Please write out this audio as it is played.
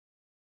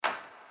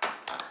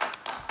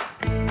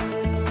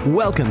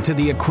Welcome to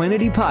the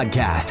Equinety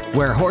podcast,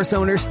 where horse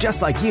owners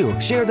just like you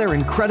share their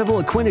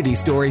incredible Equinety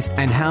stories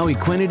and how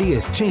Equinety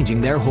is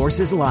changing their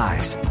horses'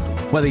 lives.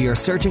 Whether you're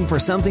searching for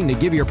something to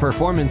give your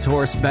performance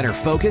horse better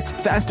focus,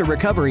 faster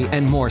recovery,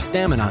 and more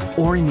stamina,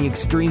 or in the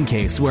extreme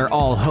case where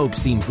all hope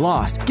seems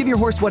lost, give your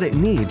horse what it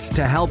needs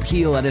to help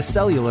heal at a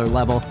cellular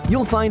level,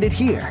 you'll find it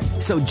here.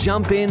 So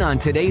jump in on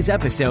today's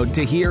episode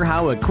to hear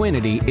how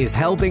Equinety is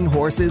helping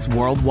horses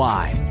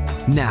worldwide.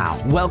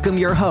 Now, welcome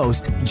your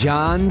host,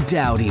 John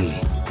Dowdy.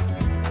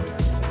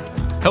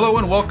 Hello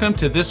and welcome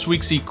to this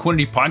week's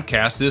Equinety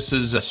podcast. This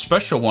is a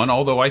special one,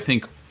 although I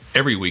think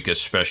every week is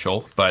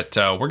special, but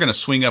we're going to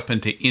swing up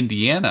into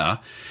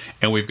Indiana,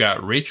 and we've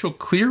got Rachel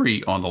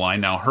Cleary on the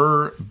line. Now,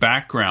 her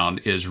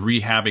background is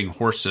rehabbing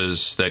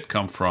horses that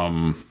come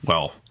from,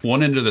 well,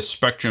 one end of the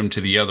spectrum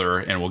to the other,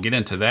 and we'll get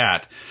into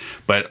that.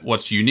 But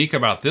what's unique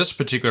about this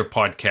particular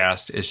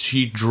podcast is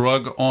she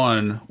drug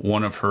on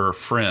one of her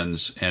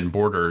friends and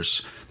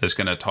boarders that's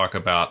going to talk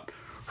about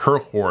her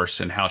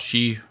horse and how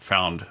she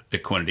found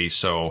Equinety.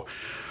 So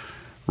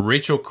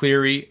Rachel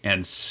Cleary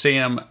and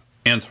Sam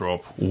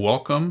Anthrope,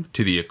 welcome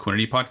to the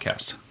Equinety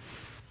podcast.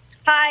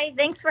 Hi,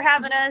 thanks for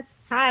having us.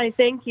 Hi,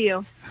 thank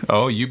you.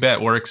 Oh, you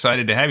bet. We're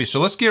excited to have you. So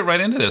let's get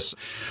right into this.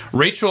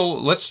 Rachel,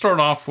 let's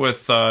start off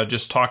with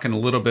just talking a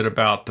little bit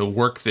about the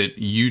work that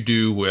you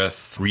do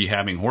with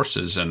rehabbing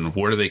horses and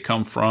where do they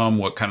come from?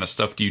 What kind of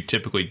stuff do you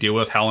typically deal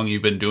with? How long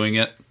you've been doing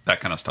it?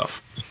 That kind of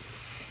stuff.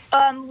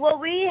 Well,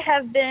 we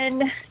have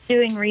been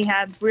doing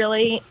rehab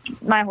really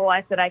my whole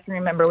life that I can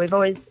remember. We've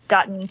always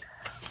gotten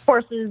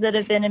horses that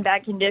have been in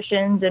bad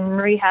conditions and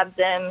rehabbed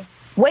them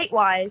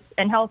weight-wise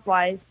and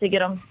health-wise to get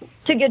them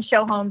to good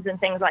show homes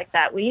and things like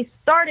that. We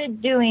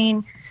started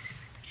doing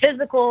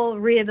physical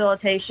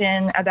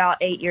rehabilitation about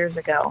 8 years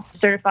ago.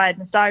 Certified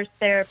massage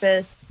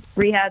therapist,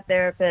 rehab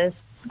therapist,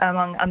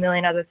 among a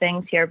million other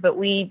things here. But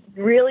we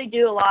really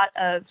do a lot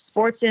of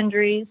sports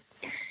injuries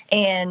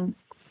and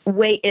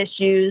weight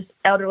issues,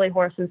 elderly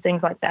horses,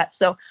 things like that.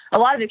 So a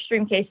lot of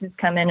extreme cases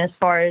come in as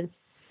far as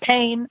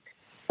pain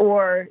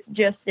or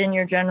just in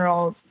your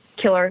general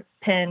killer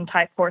pin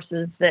type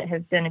horses that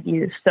have been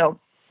abused. So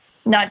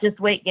not just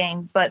weight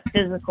gain, but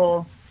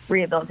physical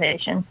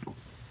rehabilitation.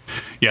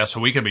 Yeah,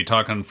 so we could be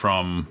talking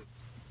from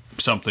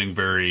something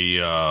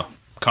very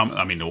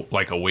common,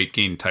 like a weight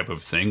gain type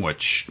of thing,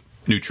 which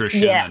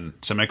nutrition and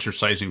some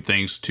exercising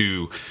things,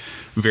 to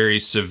very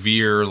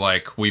severe,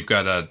 like we've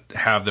got to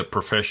have the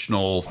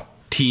professional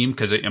team,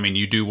 because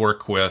you do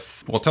work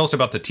with, well, tell us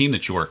about the team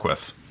that you work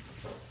with.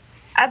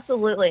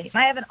 Absolutely.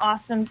 I have an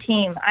awesome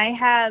team. I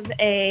have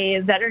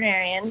a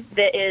veterinarian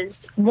that is,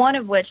 one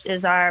of which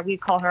is we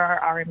call her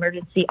our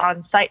emergency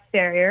on-site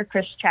farrier,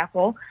 Chris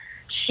Chappell.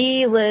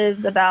 She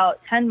lives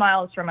about 10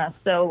 miles from us,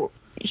 so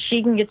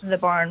she can get to the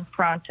barn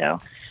pronto.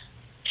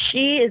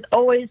 She has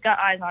always got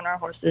eyes on our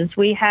horses.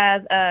 We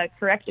have a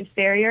corrective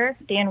farrier,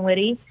 Dan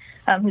Whitty,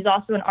 who's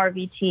also an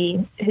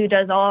RVT, who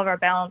does all of our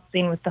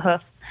balancing with the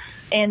hoof.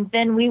 And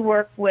then we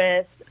work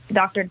with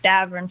Dr.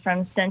 Davern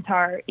from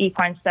Centaur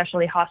Equine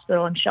Specialty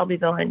Hospital in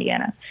Shelbyville,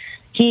 Indiana.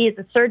 He is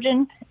a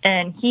surgeon,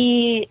 and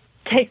he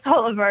takes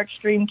all of our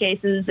extreme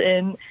cases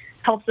and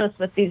helps us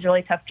with these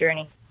really tough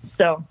journeys.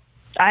 So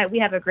we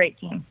have a great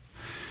team.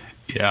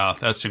 Yeah,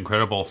 that's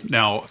incredible.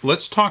 Now,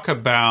 let's talk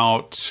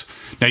about,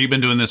 now you've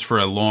been doing this for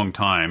a long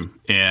time,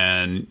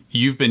 and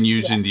you've been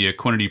using the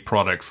Equinety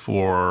product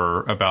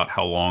for about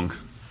how long?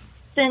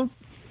 Since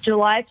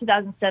July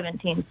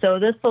 2017. So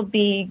this will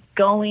be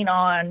going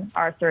on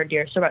our third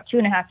year, so about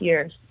 2.5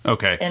 years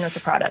in with the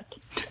product.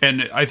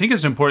 And I think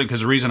it's important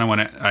because the reason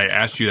I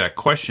asked you that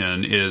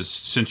question is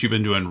since you've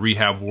been doing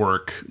rehab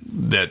work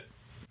that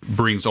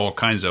brings all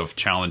kinds of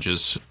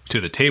challenges to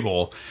the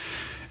table,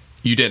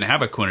 you didn't have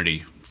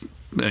Equinety.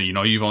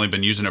 You've only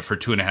been using it for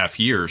 2.5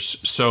 years.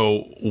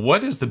 So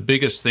what is the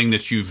biggest thing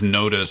that you've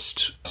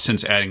noticed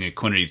since adding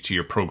Equinety to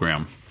your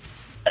program?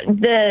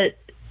 The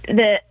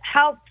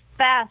how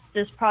fast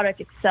this product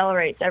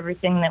accelerates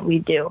everything that we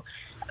do,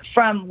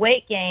 from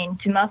weight gain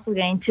to muscle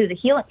gain to the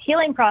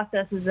healing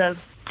processes of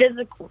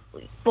physical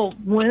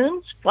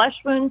wounds, flesh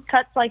wounds,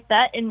 cuts like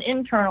that, and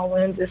internal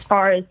wounds as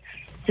far as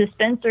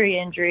suspensory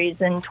injuries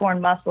and torn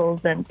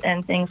muscles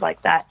and things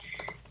like that.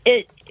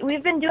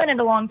 We've been doing it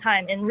a long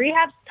time, and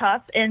rehab's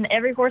tough, and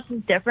every horse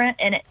is different.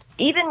 And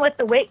even with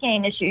the weight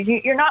gain issues,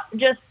 you're not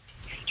just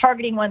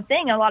targeting one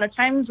thing. A lot of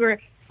times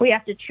we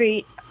have to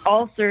treat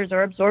ulcers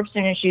or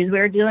absorption issues.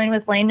 We're dealing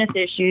with lameness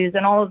issues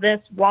and all of this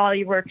while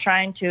you were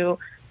trying to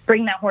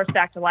bring that horse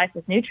back to life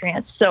with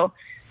nutrients. So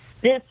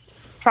this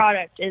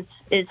product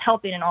is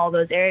helping in all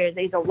those areas.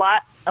 There's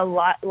a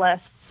lot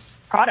less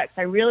products.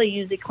 I really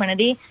use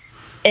Equinety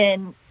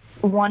and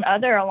one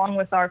other along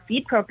with our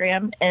feed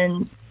program,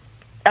 and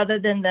other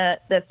than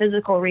the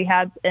physical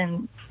rehab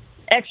and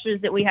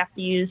extras that we have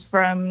to use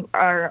from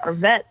our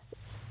vets,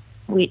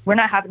 we're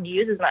not having to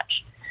use as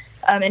much.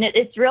 And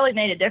it's really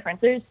made a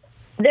difference.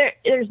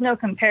 There's no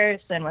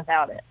comparison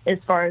without it as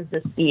far as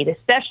the speed,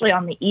 especially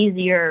on the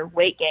easier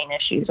weight gain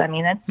issues.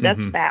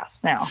 That's fast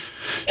now.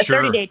 A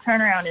 30-day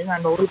turnaround is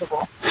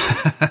unbelievable.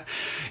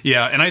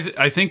 Yeah, and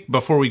I think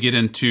before we get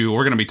into,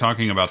 we're going to be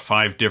talking about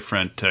 5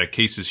 different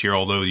cases here,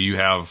 although you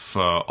have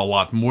a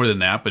lot more than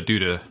that, but due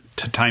to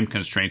time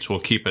constraints, we'll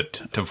keep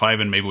it to 5,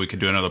 and maybe we could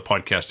do another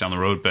podcast down the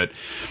road. But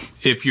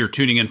if you're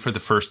tuning in for the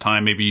first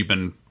time, maybe you've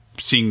been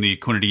seeing the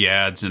Equinety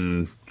ads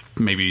and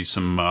maybe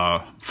some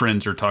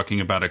friends are talking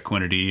about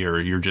Equinety, or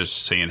you're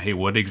just saying, hey,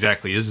 what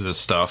exactly is this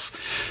stuff?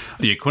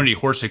 The Equinety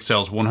Horse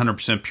Excel is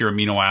 100% pure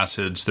amino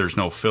acids. There's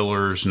no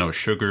fillers, no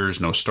sugars,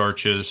 no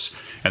starches,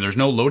 and there's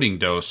no loading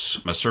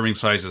dose. A serving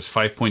size is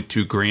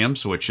 5.2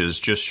 grams, which is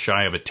just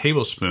shy of a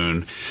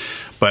tablespoon.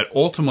 But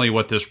ultimately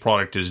what this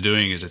product is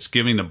doing is it's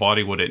giving the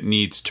body what it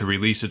needs to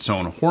release its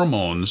own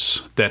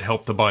hormones that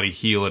help the body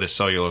heal at a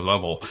cellular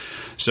level.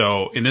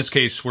 So in this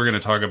case, we're going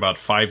to talk about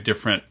 5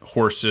 different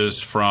horses,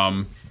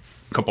 from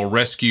a couple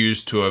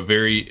rescues to a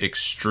very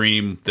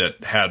extreme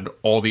that had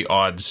all the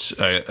odds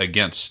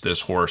against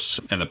this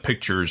horse. And the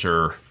pictures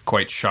are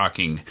quite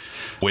shocking,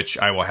 which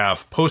I will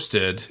have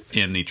posted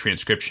in the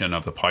transcription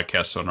of the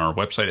podcast on our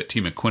website at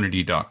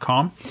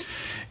teamequinety.com.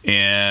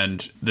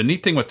 And the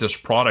neat thing with this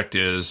product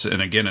is,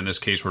 and again, in this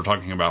case, we're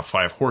talking about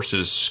 5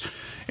 horses,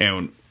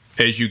 and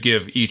as you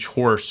give each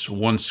horse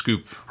 1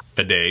 scoop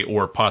a day,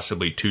 or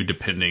possibly 2,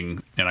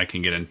 depending, and I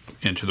can get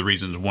into the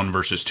reasons 1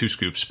 versus 2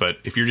 scoops, but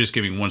if you're just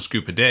giving 1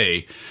 scoop a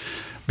day,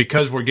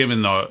 because we're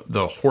giving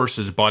the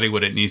horse's body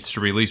what it needs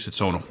to release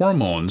its own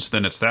hormones,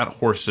 then it's that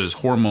horse's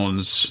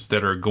hormones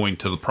that are going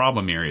to the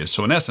problem areas.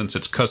 So in essence,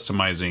 it's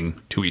customizing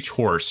to each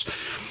horse.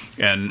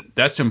 And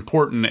that's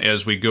important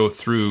as we go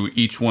through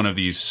each one of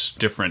these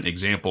different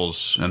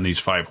examples and these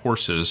 5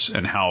 horses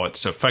and how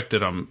it's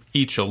affected them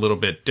each a little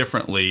bit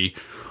differently,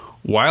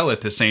 while at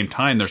the same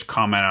time there's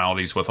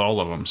commonalities with all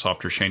of them.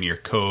 Softer, shinier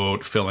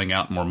coat, filling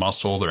out more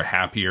muscle, they're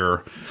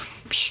happier,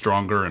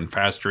 stronger and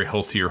faster,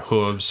 healthier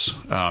hooves,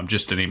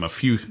 just to name a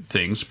few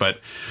things. But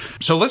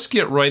so let's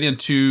get right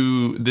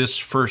into this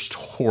first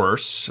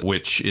horse,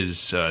 which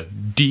is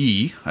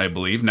D, I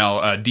believe.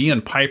 Now, D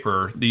and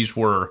Piper, these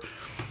were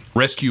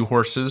rescue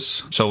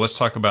horses. So let's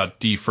talk about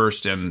D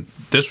first. And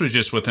this was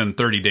just within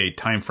 30-day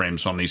time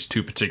frames on these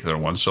 2 particular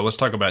ones. So let's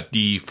talk about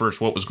D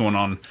first. What was going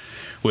on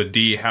with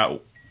D?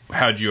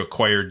 How'd you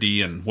acquire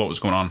D, and what was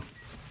going on?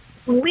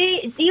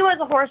 D was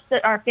a horse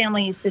that our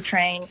family used to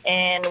train,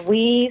 and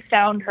we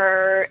found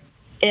her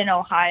in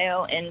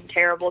Ohio in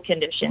terrible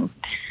condition.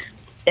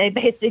 They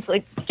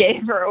basically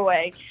gave her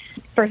away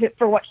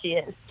for what she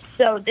is.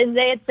 So then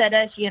they had said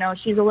us,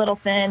 she's a little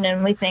thin,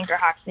 and we think her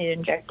hocks need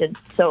injected.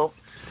 So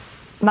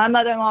my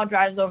mother-in-law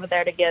drives over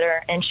there to get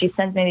her, and she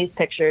sends me these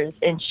pictures,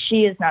 and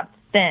she is not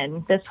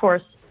thin. This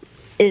horse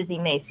is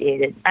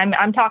emaciated.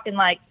 I'm talking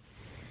like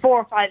 4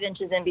 or 5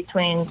 inches in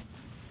between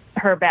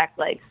her back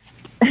legs,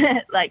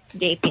 like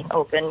gaping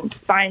open,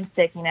 spine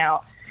sticking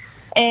out,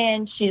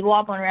 and she's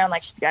wobbling around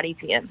like she's got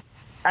EPM.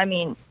 I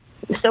mean,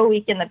 so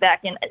weak in the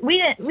back end.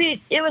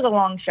 It was a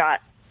long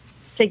shot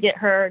to get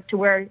her to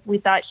where we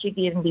thought she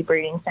could even be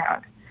breeding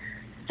sound.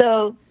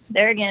 So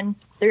there again,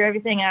 threw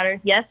everything at her.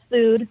 Yes,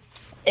 food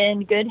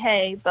and good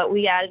hay, but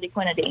we added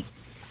Equinety.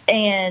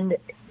 And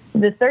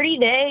the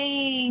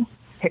 30-day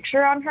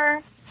picture on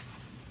her,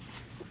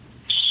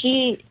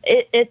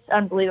 it's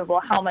unbelievable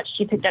how much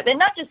she picked up. And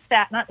not just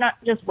fat, not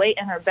just weight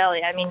in her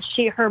belly. I mean,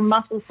 her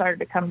muscles started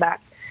to come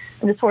back.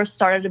 And this horse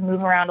started to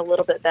move around a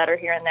little bit better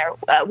here and there.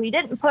 We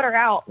didn't put her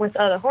out with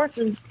other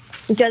horses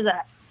because of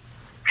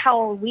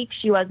how weak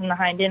she was in the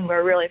hind end. We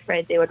were really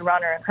afraid they would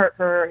run her and hurt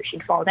her, or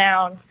she'd fall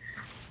down.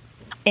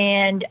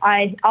 And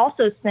I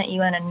also sent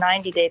you in a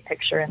 90-day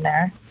picture in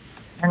there.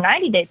 Her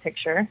 90-day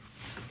picture,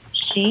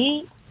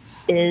 she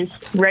is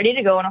ready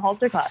to go in a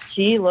halter class.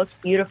 She looks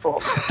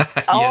beautiful.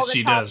 All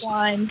the top does.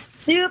 Line,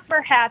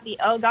 super happy.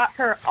 Oh, got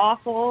her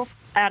awful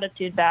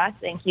attitude back.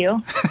 Thank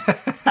you.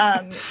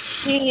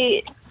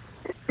 She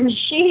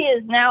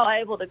is now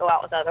able to go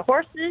out with other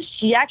horses.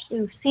 She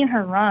actually, we've seen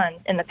her run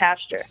in the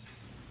pasture.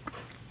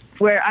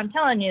 Where I'm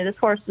telling you, this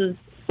horse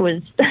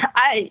was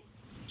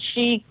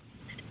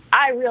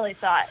I really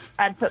thought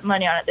I'd put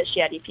money on it that she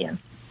had EPM.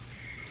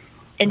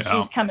 And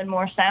she's coming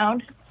more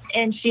sound,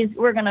 and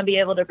we're going to be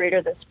able to breed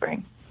her this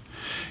spring.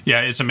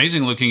 Yeah, it's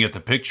amazing looking at the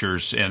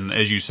pictures, and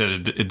as you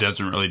said, it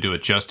doesn't really do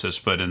it justice,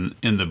 but in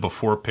the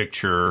before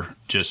picture,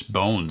 just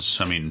bones.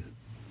 I mean,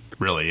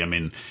 really,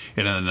 and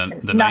then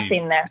the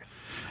nothing there.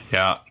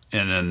 Yeah,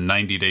 and then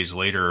 90 days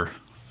later,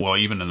 well,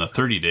 even in the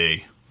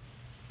 30-day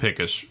pick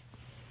is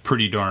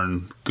pretty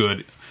darn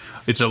good.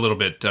 It's a little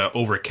bit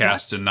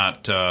overcast and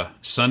not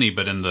sunny,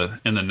 but in the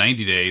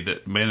 90-day,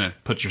 that man, it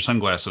puts your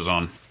sunglasses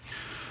on.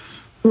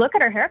 Look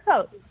at her hair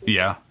coat.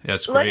 Yeah,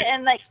 that's great.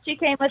 And she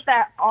came with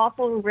that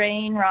awful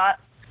rain rot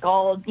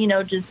scald,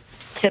 just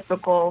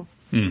typical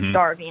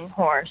starving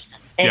horse,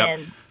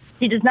 and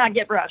he does not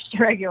get brushed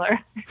regular.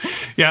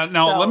 Yeah.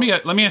 Now let me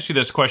ask you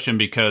this question,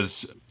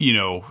 because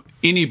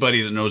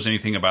anybody that knows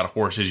anything about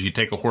horses, you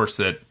take a horse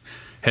that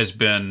has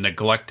been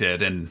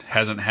neglected and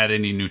hasn't had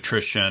any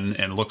nutrition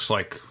and looks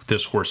like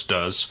this horse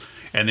does,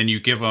 and then you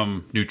give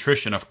them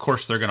nutrition, of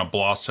course they're going to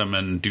blossom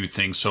and do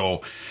things.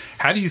 So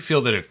how do you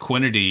feel that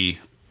Equinety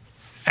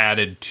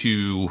added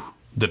to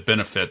the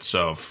benefits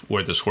of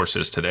where this horse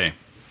is today.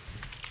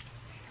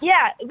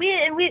 Yeah,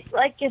 we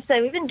like you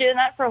said, we've been doing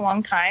that for a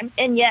long time.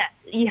 And yes,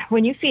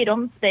 when you feed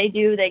them, they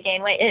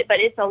gain weight. But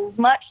it's a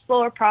much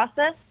slower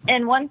process.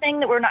 And one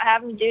thing that we're not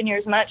having to do near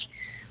as much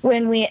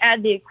when we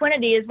add the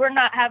Equinety is we're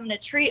not having to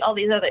treat all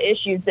these other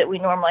issues that we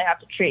normally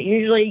have to treat.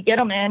 Usually you get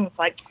them in, it's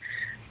like,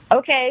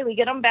 okay, we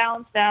get them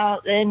balanced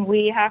out. Then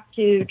we have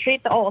to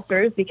treat the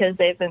ulcers because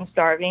they've been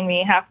starving.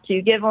 We have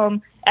to give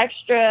them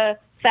extra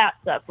fat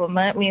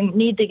supplement. We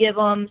need to give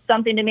them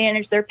something to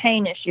manage their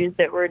pain issues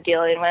that we're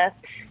dealing with.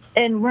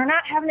 And we're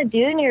not having to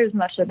do near as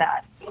much of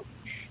that.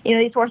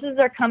 These horses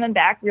are coming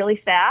back really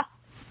fast,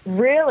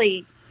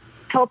 really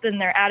helping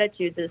their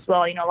attitudes as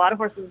well. A lot of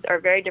horses are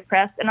very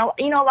depressed. And, a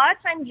lot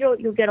of times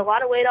you'll get a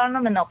lot of weight on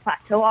them and they'll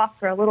plateau off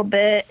for a little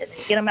bit and then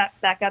get them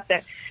back up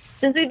there.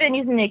 Since we've been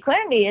using the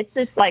Equinety, it's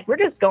just like we're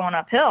just going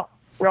uphill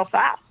real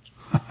fast.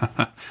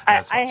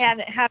 I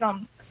haven't had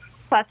them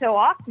plateau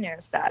off near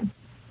as bad.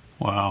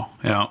 Wow.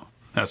 Yeah.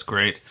 That's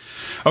great.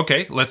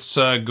 Okay, let's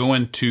go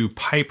into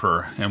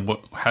Piper and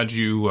how'd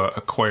you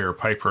acquire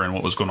Piper and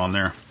what was going on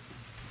there?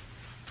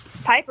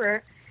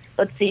 Piper,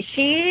 let's see.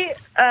 She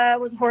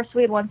was a horse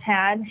we had once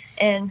had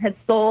and had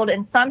sold,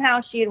 and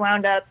somehow she had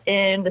wound up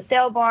in the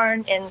sale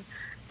barn and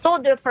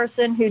sold to a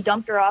person who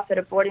dumped her off at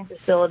a boarding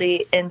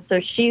facility, and so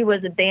she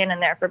was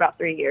abandoned there for about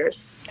 3 years.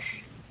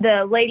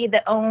 The lady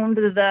that owned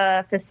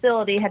the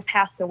facility had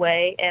passed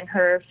away, and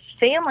her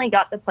family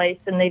got the place,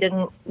 and they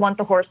didn't want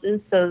the horses,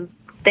 so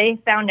they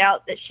found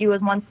out that she was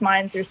once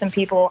mine through some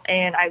people,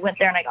 and I went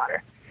there and I got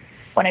her.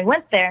 When I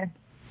went there,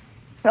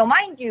 well,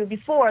 mind you,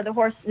 before the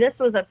horse, this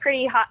was a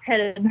pretty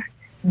hot-headed,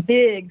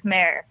 big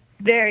mare,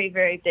 very,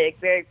 very big,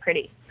 very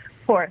pretty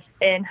horse,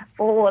 and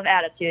full of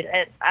attitude.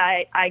 And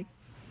I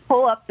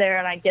pull up there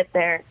and I get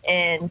there,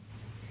 and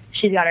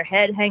she's got her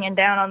head hanging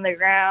down on the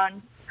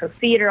ground. Her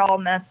feet are all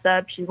messed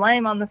up. She's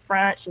lame on the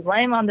front. She's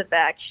lame on the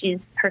back.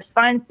 Her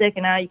spine's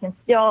sticking out. You can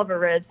see all of her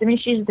ribs. I mean,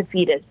 she's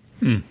defeated.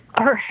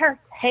 Her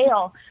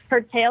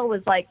tail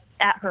was like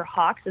at her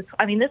hocks. This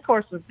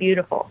horse was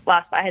beautiful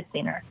last I had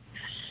seen her.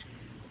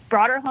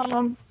 Brought her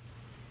home,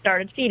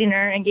 started feeding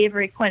her, and gave her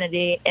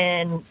Equinety.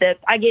 And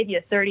I gave you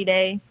a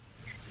 30-day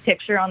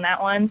picture on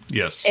that one.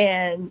 Yes.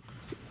 And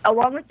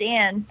along with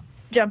Dan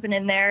jumping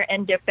in there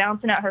and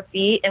bouncing out her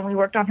feet, and we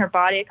worked on her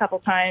body a couple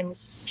times,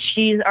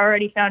 she's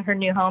already found her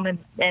new home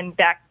and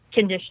back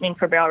conditioning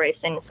for barrel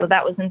racing. So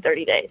that was in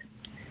 30 days.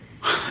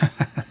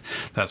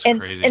 That's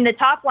crazy. And the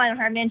top line on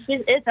her, man,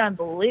 it's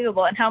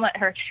unbelievable. And how much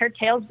her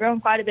tail's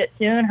grown quite a bit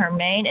too, and her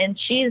mane, and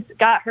she's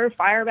got her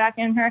fire back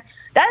in her.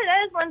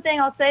 That is one thing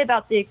I'll say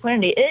about the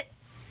Equinety.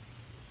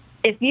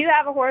 If you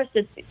have a horse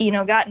that's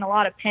gotten a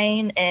lot of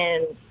pain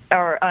and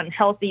are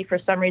unhealthy for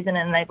some reason,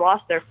 and they've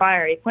lost their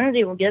fire,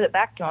 Equinety will give it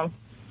back to them.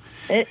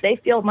 They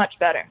feel much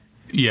better.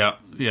 Yeah.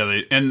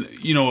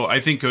 I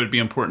think it would be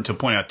important to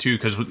point out too,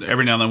 because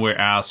every now and then we're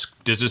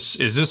asked, is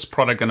this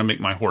product going to make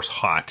my horse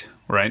hot?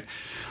 Right?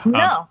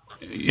 No.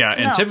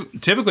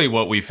 Typically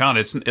what we found,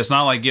 it's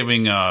not like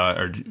giving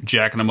or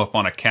jacking them up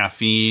on a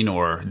caffeine,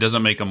 or it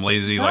doesn't make them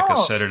lazy like a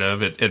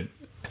sedative.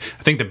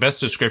 I think the best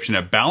description,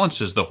 it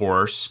balances the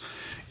horse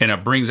and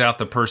it brings out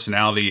the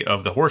personality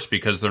of the horse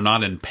because they're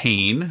not in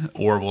pain,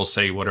 or we'll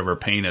say whatever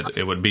pain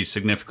it would be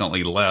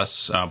significantly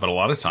less. But a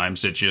lot of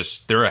times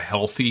they're a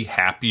healthy,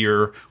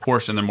 happier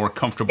horse, and they're more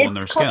comfortable in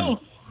their skin.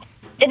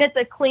 And it's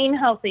a clean,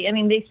 healthy.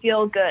 They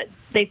feel good.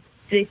 They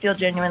feel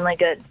genuinely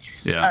good.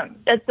 Yeah.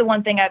 That's the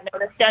one thing I've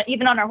noticed.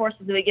 Even on our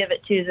horses that we give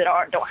it to that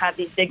don't have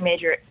these big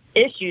major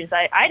issues,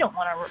 I don't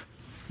want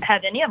to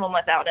have any of them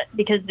without it,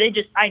 because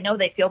I know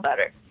they feel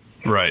better.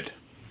 Right.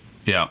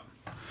 Yeah.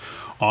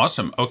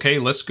 Awesome. Okay,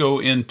 let's go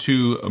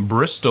into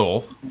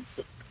Bristol,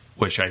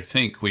 which I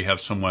think we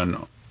have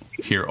someone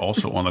here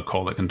also on the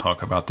call that can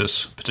talk about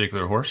this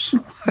particular horse.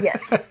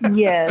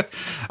 Yes.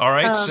 All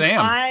right, Sam.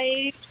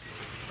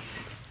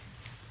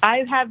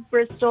 I have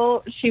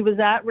Bristol. She was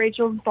at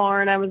Rachel's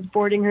barn. I was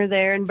boarding her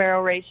there in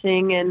barrel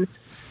racing, and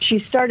she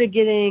started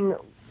getting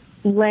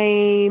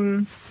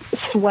lame,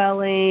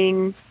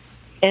 swelling,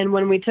 and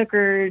when we took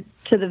her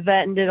to the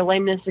vet and did a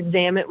lameness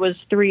exam, it was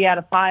 3 out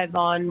of 5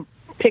 on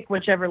pick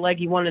whichever leg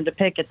you wanted to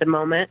pick at the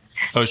moment.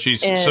 Oh,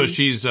 she's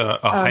a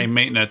high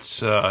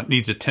maintenance,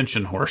 needs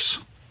attention horse.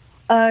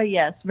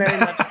 Yes, very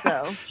much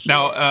so.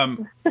 Now,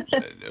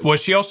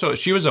 she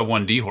was a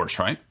 1D horse,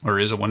 right? Or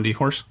is a 1D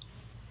horse?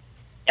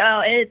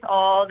 Oh, it's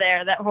all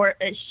there. That horse,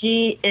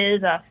 she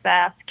is a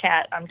fast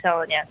cat, I'm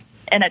telling you,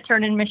 and a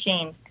turning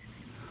machine.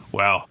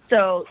 Wow.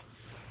 So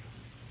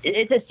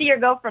to see her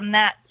go from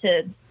that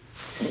to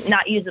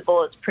not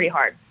usable is pretty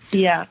hard.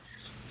 Yeah.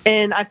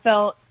 And I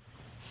felt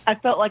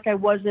like I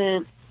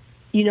wasn't,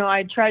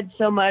 I tried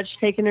so much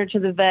taking her to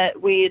the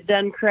vet. We had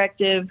done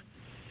corrective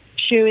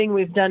shoeing.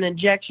 We've done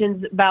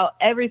injections, about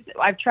everything.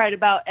 I've tried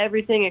about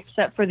everything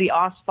except for the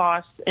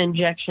OSPOS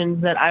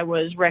injections that I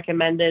was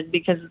recommended,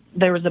 because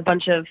there was a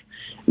bunch of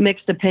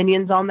mixed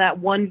opinions on that.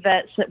 One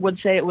vet would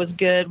say it was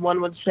good.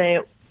 One would say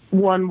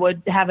one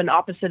would have an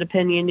opposite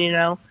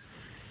opinion,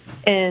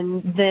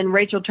 And then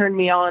Rachel turned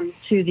me on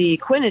to the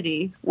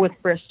Equinety with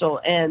Bristol,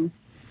 and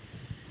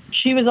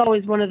she was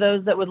always one of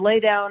those that would lay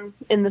down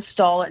in the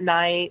stall at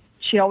night.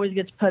 She always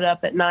gets put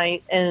up at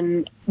night.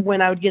 And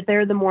when I would get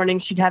there in the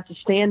morning, she'd have to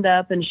stand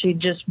up, and she'd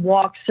just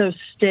walk so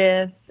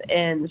stiff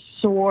and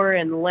sore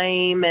and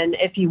lame. And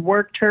if you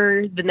worked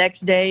her the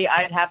next day,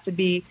 I'd have to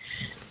be,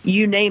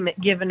 you name it,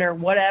 giving her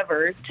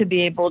whatever to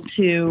be able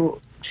to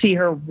see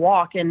her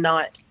walk and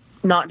not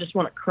just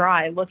want to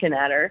cry looking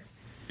at her.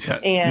 Yeah.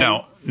 And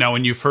now,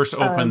 when you first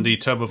opened the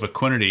tub of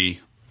Equinety,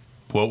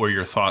 what were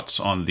your thoughts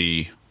on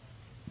the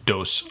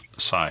dose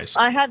size?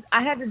 I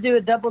had to do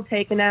a double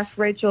take and ask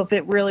Rachel if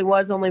it really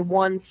was only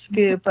one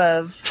scoop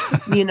of,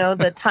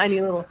 the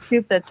tiny little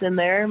scoop that's in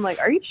there. I'm like,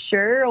 are you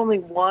sure only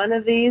one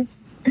of these?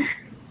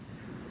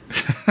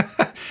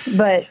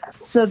 But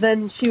so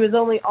then she was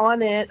only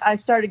on it. I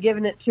started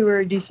giving it to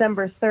her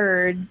December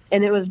 3rd,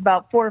 and it was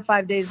about 4 or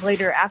 5 days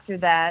later after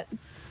that,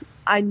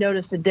 I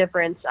noticed a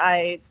difference.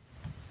 I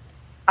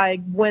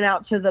went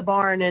out to the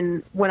barn,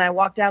 and when I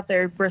walked out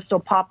there, Bristol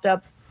popped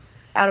up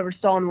out of her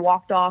stall and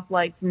walked off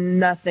like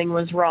nothing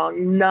was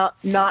wrong.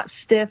 Not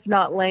stiff,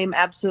 not lame,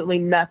 absolutely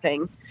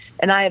nothing.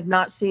 And I have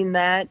not seen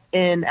that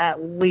in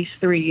at least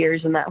 3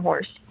 years in that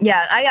horse.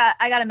 Yeah,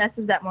 I got a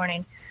message that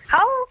morning.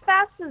 How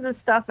fast does this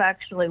stuff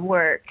actually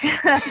work? Am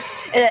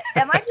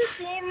I just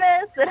seeing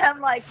this? And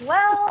I'm like,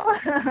 well,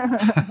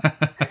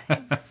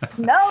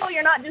 no,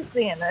 you're not just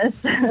seeing this.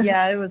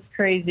 Yeah, it was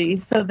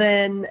crazy. So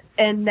then,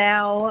 and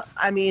now,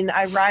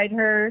 I ride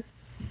her,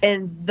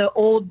 and the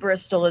old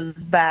Bristol is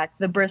back.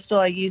 The Bristol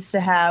I used to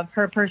have,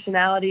 her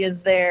personality is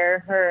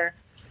there.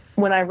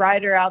 When I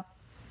ride her out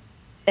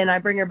and I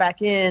bring her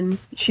back in,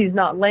 she's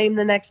not lame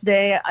the next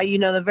day.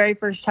 The very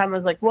first time I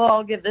was like, well,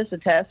 I'll give this a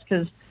test,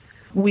 because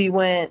we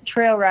went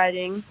trail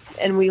riding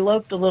and we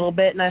loped a little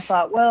bit, and I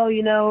thought, well,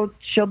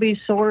 she'll be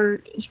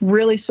sore,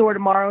 really sore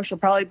tomorrow. She'll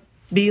probably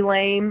be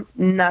lame.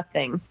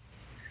 Nothing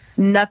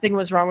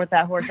was wrong with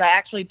that horse. I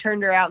actually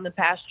turned her out in the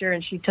pasture,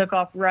 and she took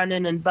off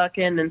running and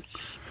bucking and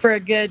for a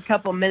good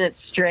couple minutes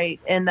straight,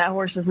 and that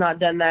horse has not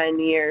done that in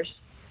years.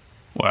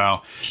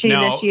 Wow. She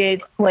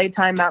initiates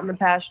playtime out in the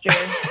pasture,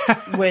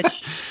 which,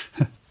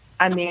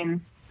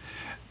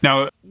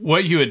 Now,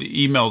 what you had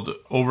emailed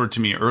over to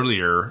me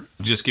earlier,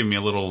 just give me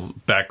a little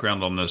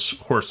background on this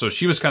horse. So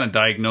she was kind of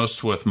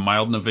diagnosed with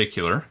mild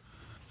navicular,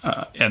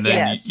 and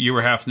then you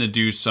were having to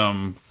do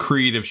some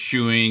creative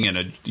shoeing and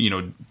a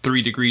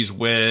 3 degrees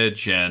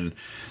wedge, and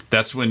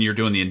that's when you're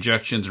doing the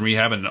injections and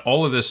rehab, and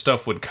all of this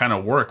stuff would kind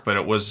of work, but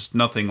it was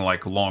nothing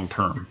like long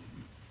term.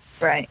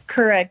 Right.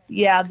 Correct.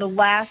 Yeah. The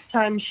last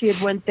time she had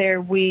went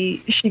there,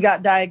 she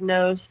got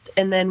diagnosed,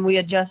 and then we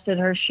adjusted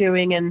her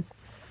shoeing and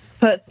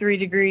put 3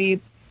 degree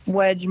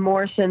wedge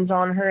Morrisons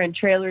on her and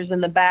trailers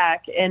in the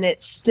back, and it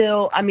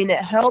still,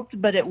 it helped,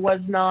 but it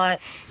was not.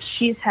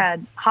 She's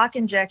had hock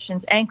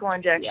injections, ankle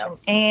injections,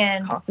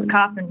 and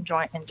coffin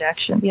joint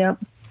injections. Yep.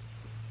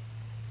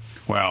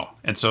 Wow.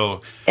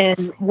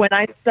 And when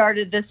I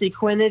started this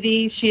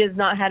Equinety, she has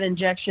not had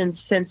injections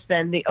since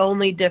then. The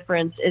only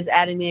difference is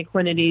adding the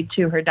Equinety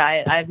to her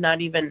diet.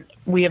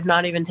 We have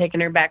not even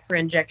taken her back for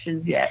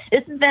injections yet.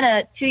 This has been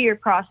a 2-year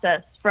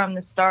process from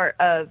the start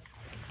of,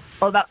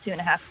 about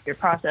 2.5-year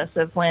process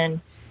of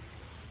when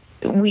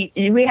we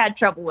had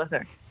trouble with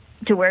her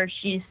to where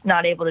she's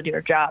not able to do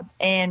her job.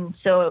 And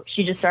so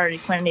she just started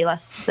Equinety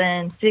less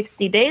than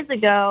 60 days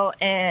ago,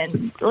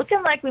 and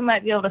looking like we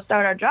might be able to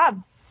start our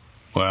job.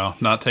 Well,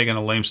 not taking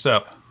a lame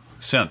step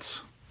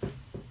since.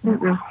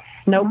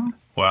 Nope.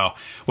 Wow.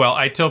 Well,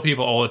 I tell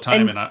people all the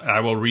time, and I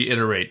will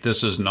reiterate,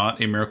 this is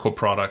not a miracle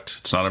product.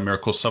 It's not a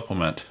miracle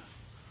supplement.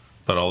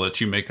 But I'll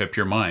let you make up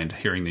your mind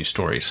hearing these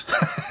stories.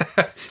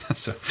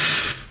 So.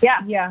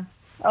 Yeah.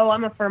 Oh,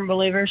 I'm a firm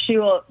believer.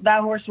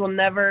 That horse will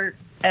never,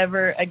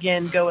 ever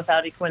again go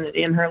without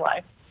Equinety in her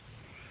life.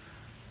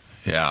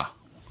 Yeah,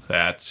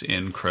 that's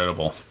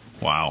incredible.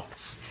 Wow.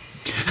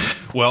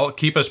 Well,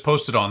 keep us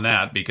posted on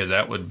that, because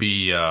that would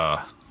be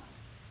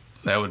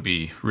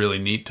really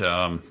neat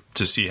to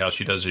see how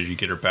she does as you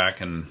get her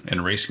back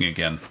and racing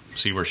again.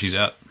 See where she's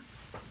at.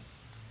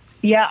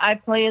 Yeah, I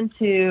plan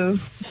to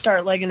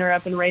start legging her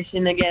up and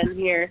racing again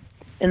here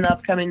in the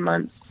upcoming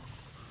months.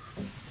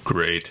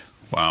 Great.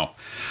 Wow.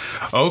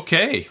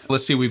 Okay,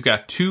 let's see. We've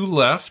got 2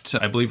 left.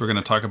 I believe we're going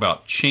to talk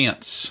about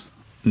Chance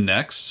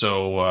next.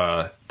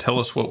 So tell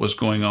us what was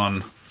going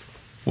on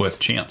with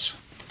Chance.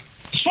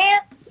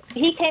 Chance,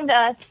 he came to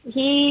us.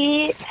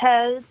 He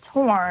has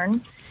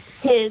torn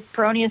his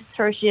peroneus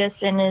tertius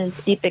and his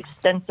deep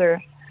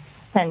extensor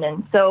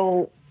tendon.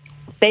 So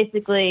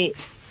basically,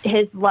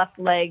 his left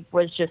leg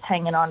was just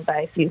hanging on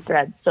by a few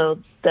threads. So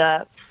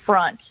the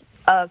front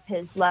of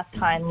his left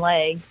hind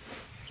leg,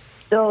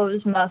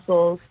 those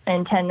muscles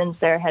and tendons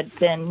there had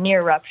been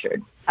near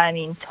ruptured.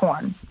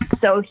 Torn.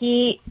 So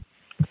he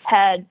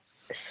had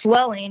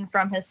swelling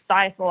from his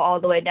stifle all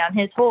the way down.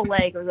 His whole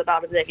leg was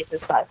about as big as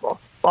his stifle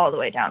all the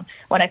way down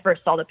when I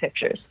first saw the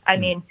pictures.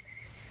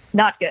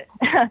 Not good.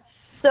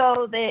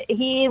 So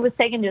he was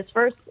taken to his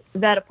first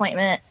vet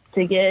appointment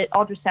to get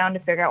ultrasound to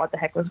figure out what the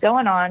heck was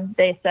going on.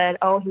 They said,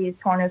 oh, he's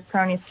torn his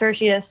peroneus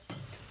tertius.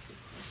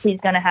 He's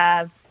going to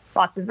have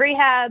lots of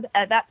rehab.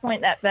 At that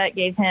point, that vet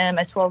gave him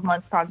a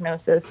 12-month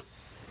prognosis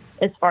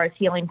as far as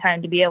healing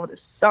time to be able to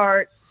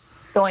start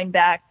going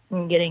back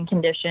and getting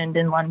conditioned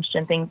and lunged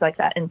and things like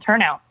that and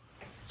turn out.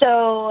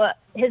 So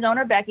his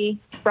owner, Becky,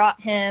 brought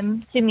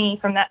him to me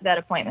from that vet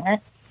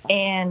appointment,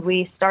 and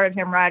we started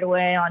him right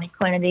away on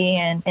Equinety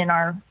and in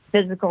our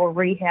physical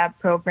rehab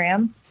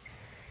program.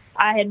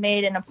 I had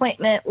made an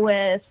appointment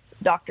with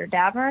Dr.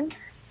 Davern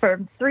for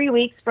 3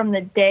 weeks from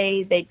the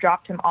day they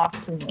dropped him off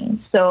to me.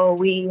 So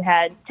we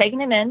had taken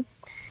him in.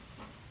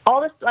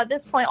 At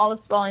this point, all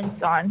the swelling's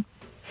gone.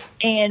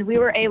 And we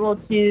were able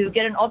to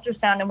get an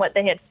ultrasound, and what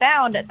they had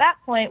found at that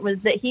point was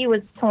that he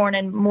was torn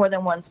in more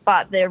than one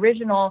spot. The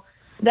original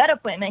vet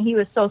appointment, he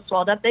was so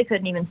swelled up they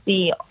couldn't even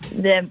see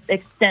the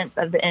extent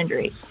of the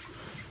injuries.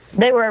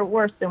 They were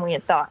worse than we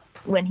had thought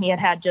when he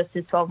had just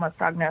his 12-month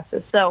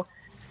prognosis. So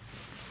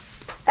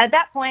at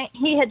that point,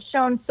 he had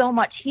shown so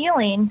much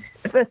healing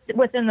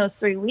within those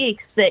 3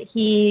 weeks that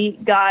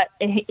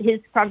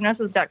his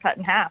prognosis got cut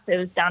in half. It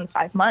was down to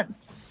 5 months.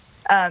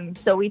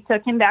 So we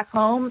took him back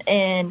home,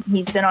 and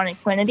he's been on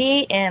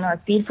Equinety and our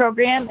feed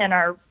program and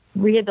our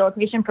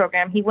rehabilitation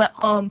program. He went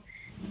home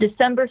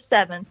December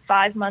 7th,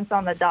 5 months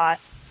on the dot,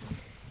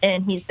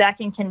 and he's back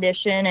in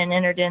condition and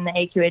entered in the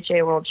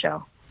AQHA World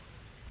Show.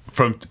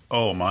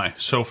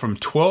 So from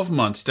 12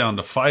 months down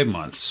to 5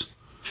 months,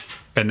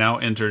 and now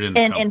entered in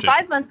competition. And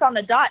 5 months on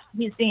the dot,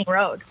 he's being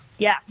rode.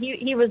 Yeah,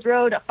 he was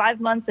rode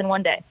 5 months and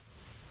 1 day.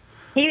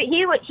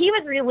 He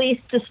was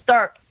released to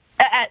start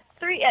at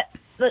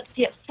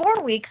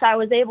 4 weeks. I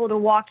was able to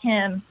walk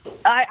him.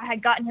 I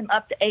had gotten him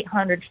up to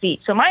 800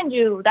 feet. So mind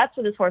you, that's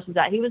where this horse was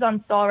at. He was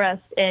on stall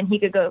rest, and he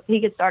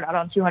could start out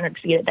on 200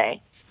 feet a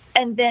day.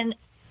 And then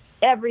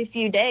every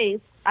few days,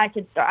 I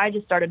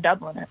just started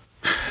doubling it.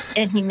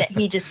 And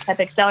he just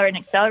kept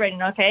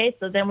accelerating. Okay,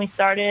 so then we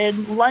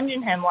started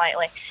lunging him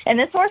lightly. And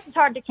this horse is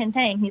hard to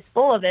contain. He's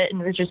full of it, and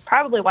which is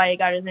probably why he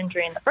got his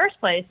injury in the first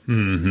place.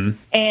 Mm-hmm.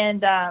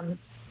 And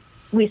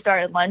we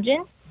started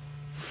lunging,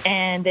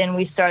 and then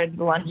we started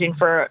lunging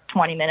for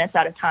 20 minutes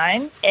at a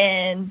time.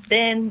 And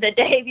then the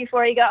day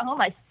before he got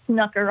home, I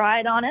snuck a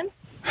ride on him,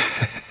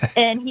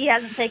 and he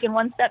hasn't taken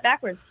one step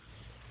backwards.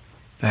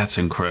 That's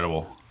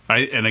incredible.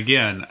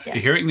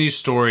 Hearing these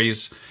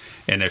stories,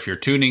 and if you're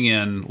tuning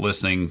in,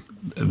 listening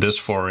this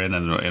far in,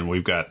 and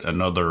we've got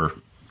another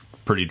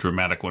pretty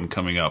dramatic one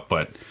coming up,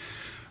 but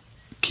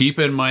keep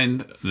in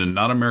mind the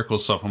Not a Miracle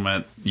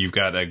supplement. You've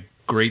got a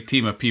great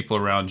team of people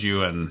around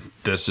you, and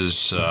this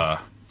is,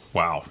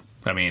 wow.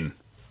 I mean,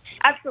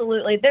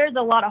 absolutely. There's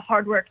a lot of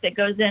hard work that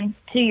goes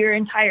into your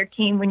entire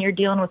team when you're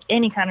dealing with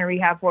any kind of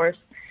rehab horse.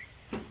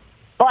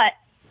 But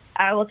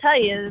I will tell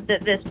you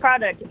that this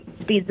product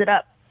speeds it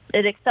up.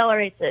 It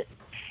accelerates it.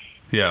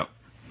 Yeah,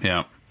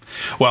 yeah.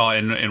 Well,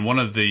 and one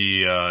of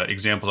the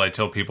examples I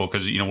tell people,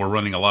 because we're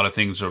running a lot of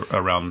things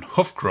around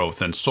hoof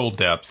growth and sole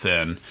depth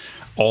and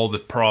all the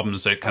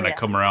problems that kind of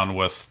come around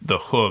with the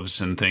hooves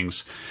and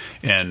things.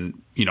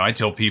 And I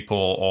tell people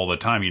all the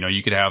time,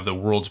 you could have the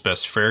world's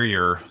best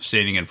farrier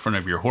standing in front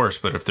of your horse,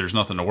 but if there's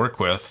nothing to work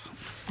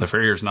with, the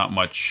farrier's not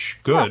much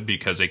good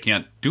because they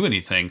can't do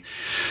anything.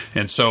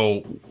 And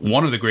so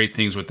one of the great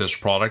things with this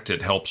product,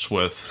 it helps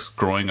with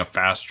growing a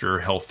faster,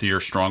 healthier,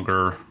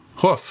 stronger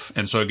hoof.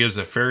 And so it gives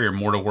the farrier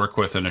more to work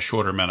with in a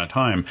shorter amount of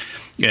time.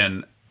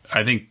 And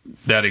I think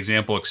that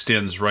example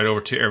extends right over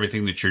to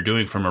everything that you're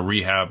doing from a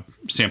rehab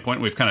standpoint.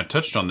 We've kind of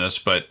touched on this,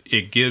 but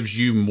it gives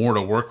you more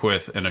to work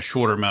with in a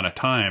shorter amount of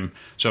time.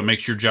 So it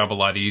makes your job a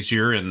lot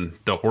easier, and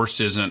the horse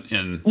isn't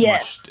in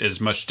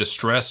as much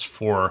distress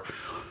for,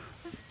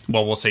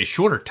 well, we'll say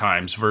shorter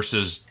times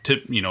versus,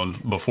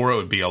 before it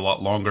would be a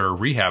lot longer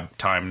rehab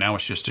time. Now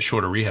it's just a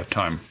shorter rehab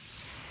time.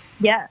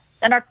 Yeah,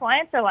 and our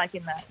clients are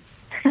liking that.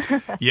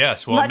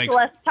 Yes, well, much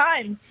less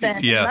time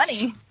spent and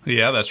money.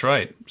 Yeah, that's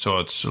right. So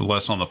it's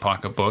less on the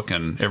pocketbook,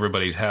 and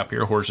everybody's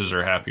happier. Horses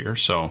are happier.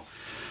 So,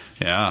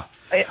 yeah.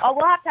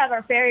 We'll have to have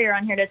our farrier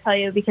on here to tell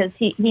you, because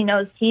he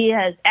knows he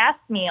has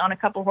asked me on a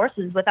couple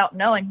horses without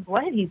knowing,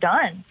 what have you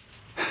done?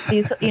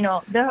 This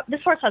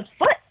horse has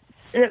foot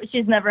that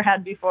she's never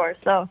had before.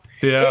 So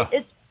yeah,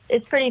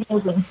 it's pretty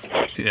amazing.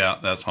 Yeah,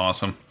 that's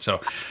awesome. So,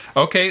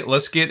 okay,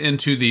 let's get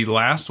into the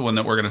last one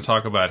that we're going to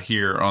talk about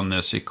here on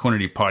this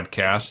Equinety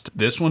podcast.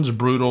 This one's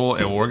brutal,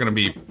 and we're going to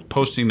be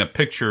posting the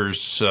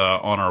pictures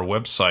on our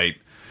website.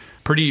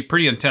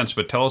 Pretty intense,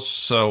 but tell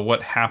us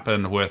what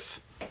happened with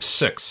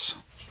Six.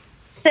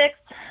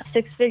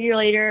 Six-figure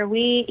leader.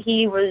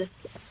 He was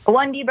a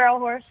 1D barrel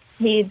horse.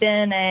 He'd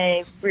been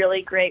a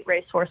really great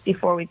racehorse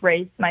before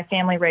my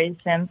family raised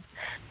him.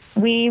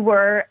 We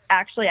were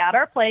actually at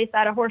our place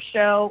at a horse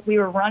show. We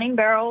were running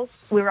barrels.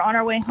 We were on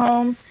our way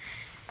home,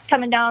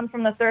 coming down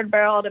from the third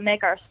barrel to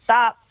make our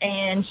stop,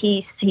 and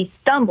he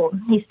stumbled.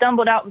 He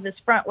stumbled out with his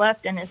front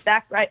left, and his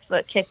back right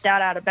foot kicked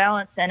out of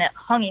balance, and it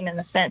hung him in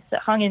the fence. It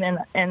hung him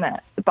in the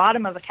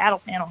bottom of a cattle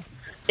panel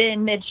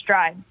in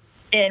mid-stride.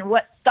 And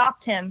what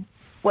stopped him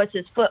was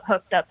his foot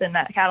hooked up in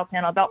that cattle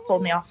panel, about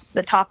pulled me off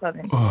the top of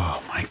him.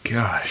 Oh my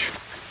gosh.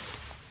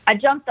 I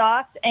jumped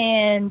off,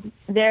 and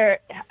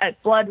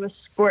blood was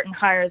squirting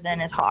higher than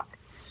his hock.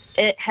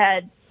 It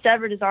had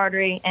severed his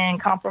artery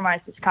and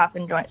compromised his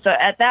coffin joint. So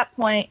at that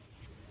point,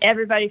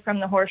 everybody from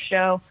the horse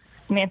show,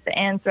 Samantha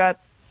Anthrope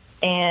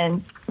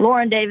and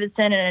Lauren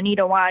Davidson and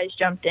Anita Wise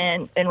jumped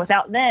in, and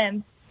without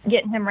them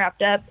getting him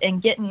wrapped up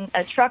and getting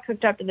a truck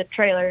hooked up to the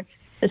trailer,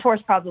 this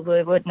horse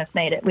probably wouldn't have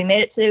made it. We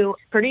made it to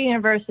Purdue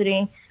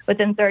University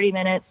within 30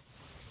 minutes,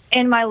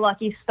 and my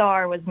lucky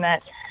star was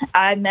met.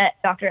 I met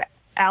Dr.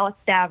 Alex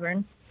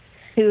Davern,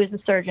 who is a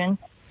surgeon.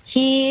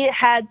 He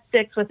had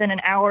 6 within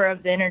an hour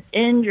of the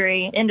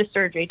injury into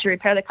surgery to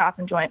repair the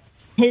coffin joint.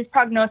 His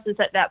prognosis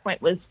at that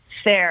point was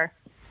fair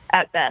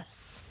at best.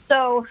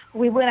 So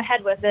we went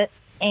ahead with it,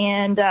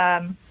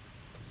 and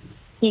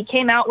he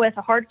came out with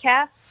a hard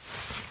cast.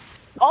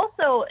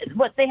 Also,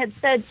 what they had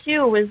said,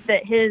 too, was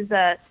that his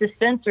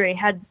suspensory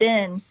had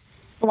been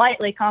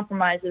slightly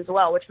compromised as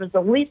well, which was the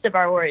least of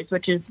our worries,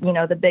 which is,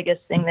 the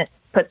biggest thing that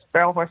puts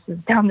barrel horses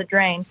down the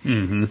drain.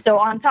 Mm-hmm. So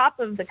on top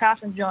of the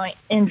coffin joint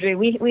injury,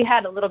 we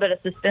had a little bit of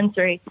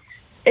suspensory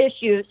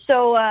issue.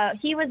 So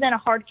he was in a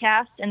hard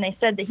cast, and they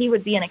said that he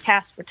would be in a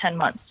cast for 10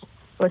 months,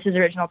 was his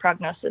original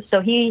prognosis.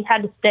 So he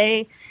had to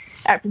stay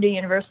at Purdue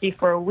University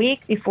for a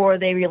week before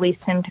they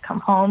released him to come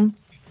home.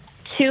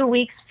 2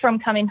 weeks from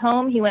coming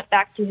home, he went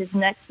back to his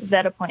next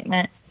vet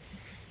appointment.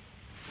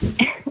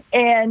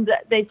 And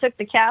they took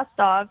the cast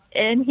off,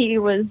 and he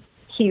was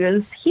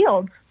healed.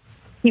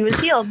 He was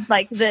healed.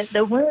 Like,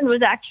 the wound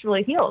was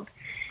actually healed.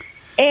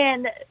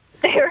 And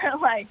they were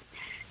like,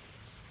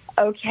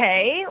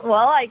 okay,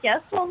 well, I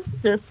guess we'll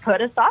just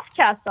put a soft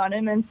cast on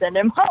him and send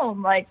him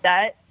home. Like,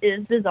 that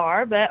is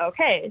bizarre, but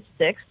okay,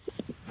 6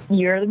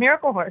 year the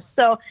miracle horse.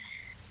 So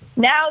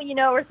now,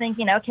 we're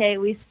thinking, okay,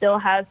 we still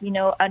have,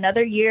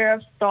 another year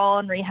of stall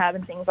and rehab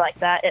and things like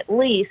that, at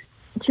least,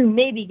 to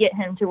maybe get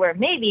him to where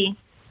maybe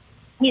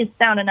he's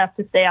sound enough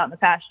to stay out in the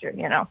pasture,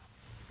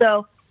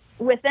 So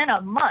within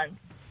a month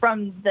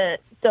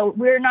so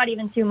we're not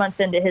even 2 months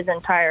into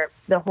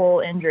the whole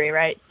injury,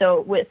 right?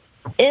 So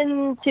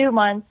within 2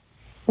 months,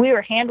 we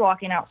were hand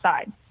walking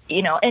outside,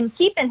 and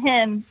keeping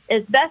him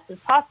as best as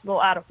possible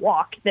out of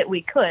walk that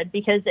we could,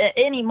 because at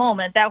any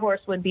moment that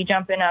horse would be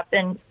jumping up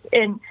and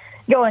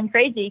going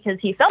crazy because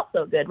he felt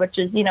so good, which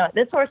is,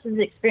 this horse has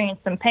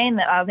experienced some pain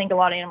that I think a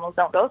lot of animals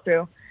don't go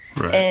through.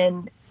 Right.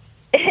 And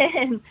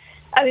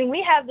I mean,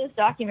 we have this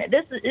document.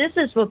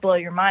 This will blow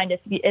your mind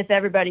if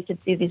everybody could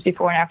see these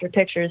before and after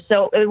pictures.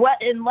 So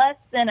in less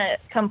than a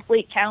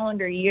complete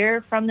calendar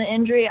year from the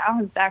injury, I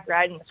was back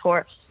riding this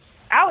horse.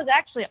 I was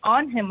actually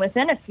on him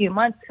within a few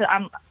months,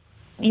 because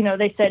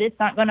they said it's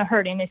not going to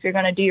hurt him if you're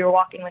going to do your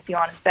walking with you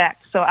on his back.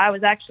 So I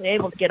was actually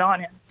able to get on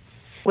him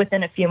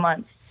within a few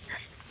months.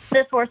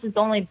 This horse has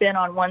only been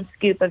on 1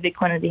 scoop of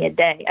Equinety a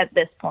day at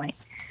this point.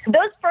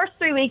 Those first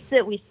 3 weeks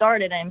that we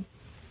started him,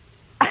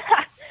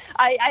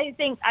 I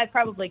think I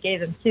probably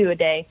gave him 2 a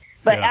day.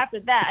 But after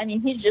that, I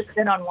mean, he's just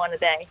been on 1 a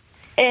day.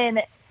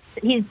 And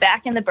he's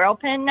back in the barrel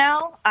pen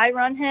now. I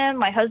run him.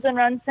 My husband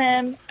runs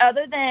him.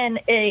 Other than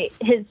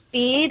his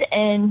feed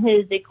and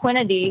his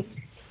Equinety,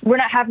 we're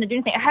not having to do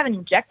anything. I haven't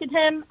injected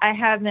him.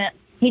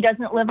 He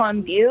doesn't live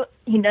on bute.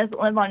 He doesn't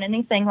live on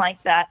anything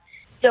like that.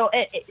 So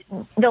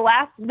the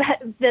last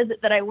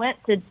visit that I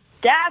went to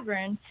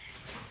Davern,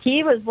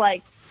 he was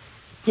like,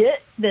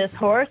 get this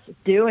horse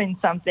doing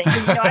something.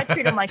 I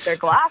treat them like they're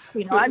glass.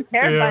 I'm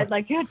terrified.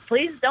 Like, dude,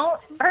 please don't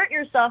hurt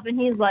yourself. And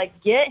he's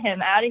like, get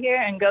him out of here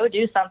and go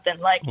do something.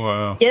 Like,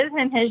 wow. Give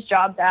him his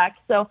job back.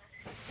 So,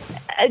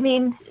 I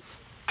mean,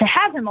 to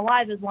have him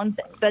alive is one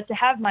thing, but to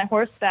have my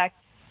horse back,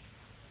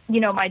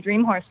 my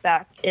dream horse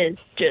back is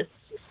just,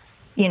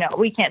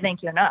 we can't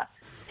thank you enough.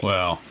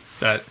 Well,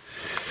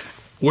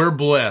 we're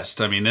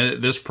blessed. I mean,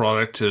 this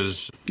product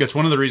it's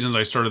one of the reasons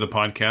I started the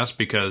podcast,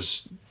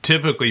 because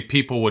typically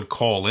people would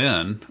call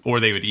in or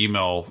they would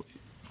email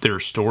their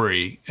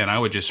story, and I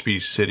would just be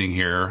sitting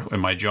here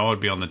and my jaw would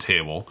be on the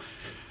table,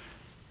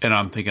 and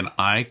I'm thinking,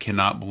 I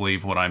cannot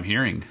believe what I'm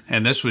hearing.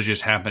 And this was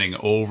just happening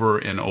over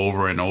and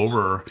over and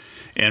over,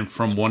 and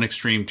from one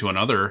extreme to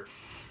another.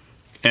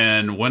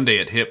 And one day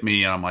it hit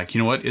me, and I'm like, you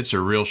know what? It's a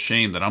real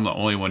shame that I'm the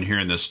only one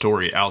hearing this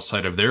story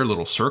outside of their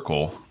little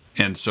circle.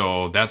 And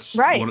so that's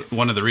right.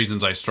 one of the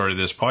reasons I started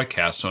this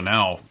podcast. So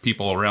now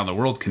people around the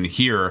world can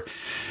hear.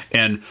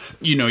 And,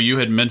 you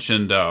had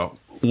mentioned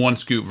 1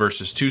 scoop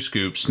versus 2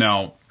 scoops.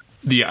 Now,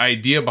 the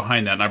idea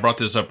behind that, and I brought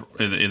this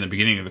up in the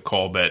beginning of the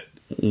call, but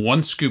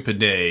 1 scoop a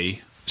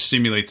day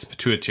stimulates the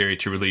pituitary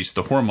to release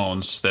the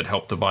hormones that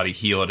help the body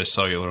heal at a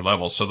cellular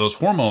level. So those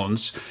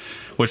hormones,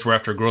 which were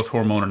after growth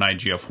hormone and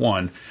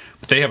IGF-1,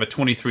 they have a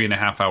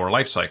 23.5-hour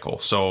life cycle.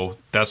 So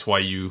that's why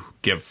you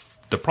give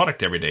the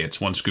product every day. It's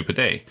 1 scoop a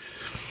day.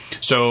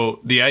 So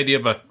the idea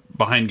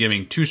behind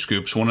giving 2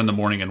 scoops, 1 in the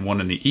morning and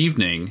 1 in the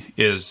evening,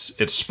 is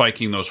it's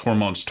spiking those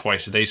hormones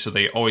twice a day, so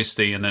they always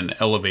stay in an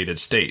elevated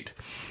state.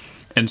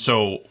 And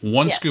so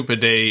 1 scoop a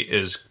day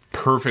is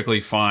perfectly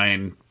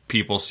fine.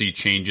 people see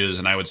changes,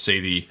 and I would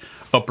say the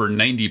upper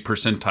 90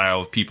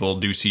 percentile of people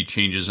do see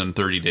changes in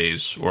 30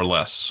 days or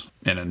less.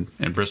 And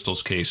in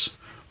Bristol's case,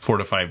 4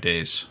 to 5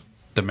 days,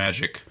 the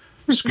magic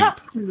scoop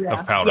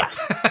of powder.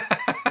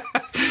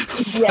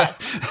 Yeah.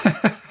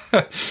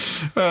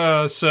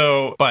 Yes.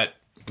 But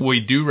we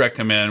do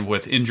recommend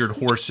with injured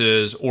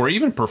horses or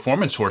even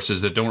performance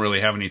horses that don't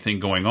really have anything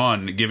going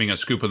on, giving a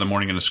scoop in the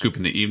morning and a scoop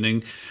in the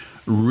evening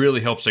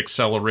really helps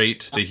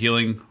accelerate the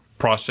healing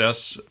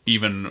process,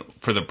 even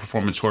for the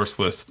performance horse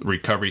with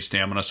recovery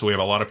stamina. So we have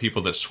a lot of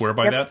people that swear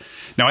by that.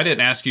 Now, I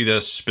didn't ask you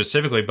this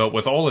specifically, but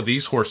with all of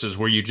these horses,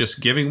 were you just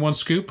giving one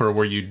scoop, or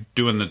were you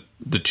doing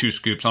the 2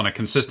 scoops on a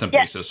consistent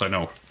basis? I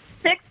know.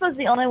 6 was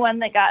the only one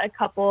that got a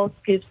couple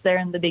scoops there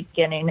in the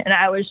beginning, and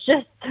I was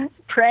just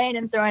praying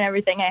and throwing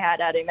everything I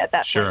had at him at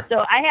that point. So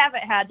I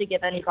haven't had to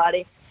give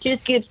anybody 2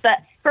 scoops.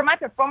 But for my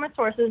performance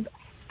horses,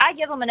 I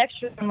give them an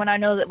extra one when I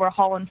know that we're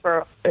hauling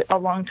for a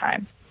long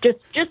time,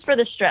 just for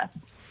the stress.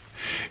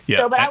 Yeah.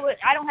 So, but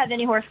I don't have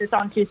any horses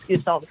on 2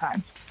 scoops all the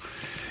time.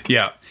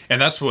 Yeah, and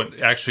that's what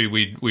actually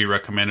we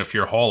recommend if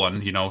you're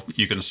hauling.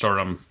 You can start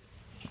them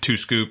 2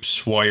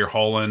 scoops while you're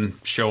hauling,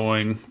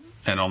 showing,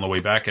 and on the way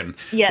back. And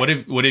what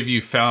have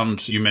you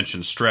found? You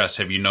mentioned stress.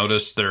 Have you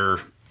noticed they're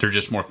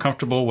just more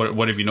comfortable?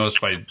 What have you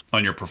noticed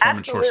on your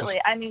performance horses?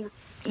 Absolutely. I mean,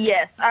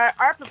 yes,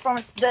 our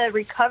performance, the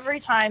recovery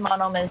time on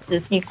them is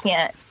just you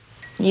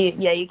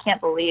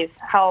can't believe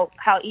how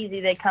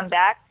easy they come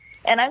back.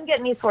 And I'm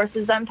getting these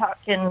horses, I'm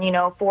talking,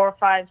 4,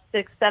 5,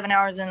 6, 7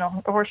 hours in the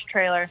horse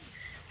trailer,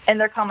 and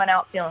they're coming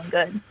out feeling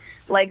good.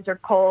 Legs are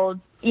cold.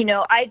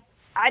 I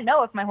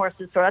know if my horse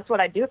is sore. That's what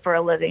I do for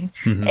a living.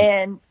 Mm-hmm.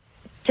 And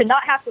to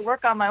not have to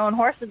work on my own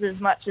horses is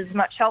much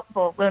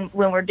helpful when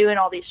we're doing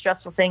all these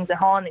stressful things at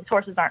home. These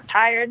horses aren't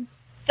tired.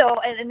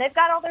 So, and they've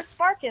got all their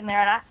spark in there,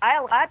 and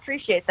I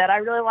appreciate that. I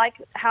really like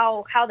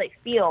how they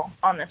feel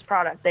on this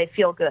product. They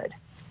feel good.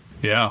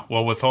 Yeah.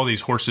 Well, with all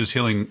these horses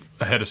healing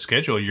ahead of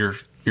schedule, you're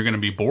going to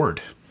be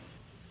bored.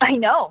 I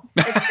know.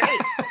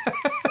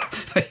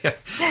 It's great. Yeah,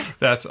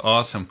 that's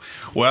awesome.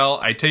 Well,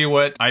 I tell you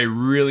what, I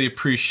really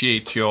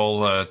appreciate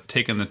y'all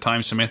taking the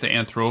time. Samantha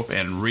Anthrope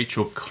and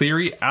Rachel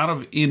Cleary out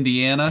of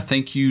Indiana.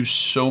 Thank you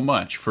so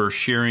much for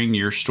sharing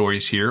your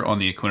stories here on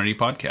the Equinety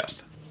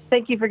podcast.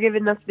 Thank you for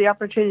giving us the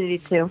opportunity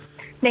to.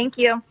 Thank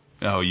you.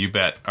 Oh, you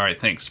bet. All right,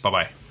 thanks.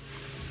 Bye-bye.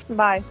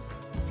 Bye.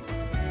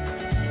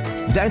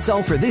 That's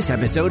all for this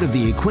episode of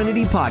the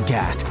Equinety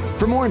Podcast.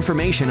 For more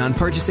information on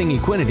purchasing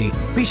Equinety,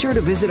 be sure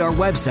to visit our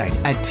website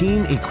at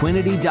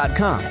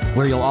teamequinety.com,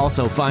 where you'll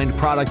also find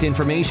product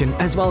information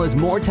as well as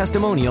more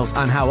testimonials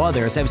on how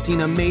others have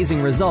seen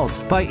amazing results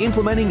by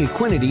implementing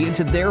Equinety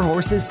into their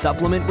horse's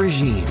supplement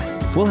regime.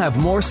 We'll have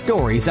more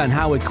stories on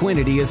how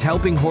Equinety is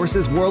helping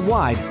horses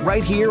worldwide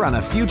right here on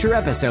a future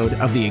episode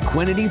of the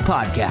Equinety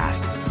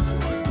Podcast.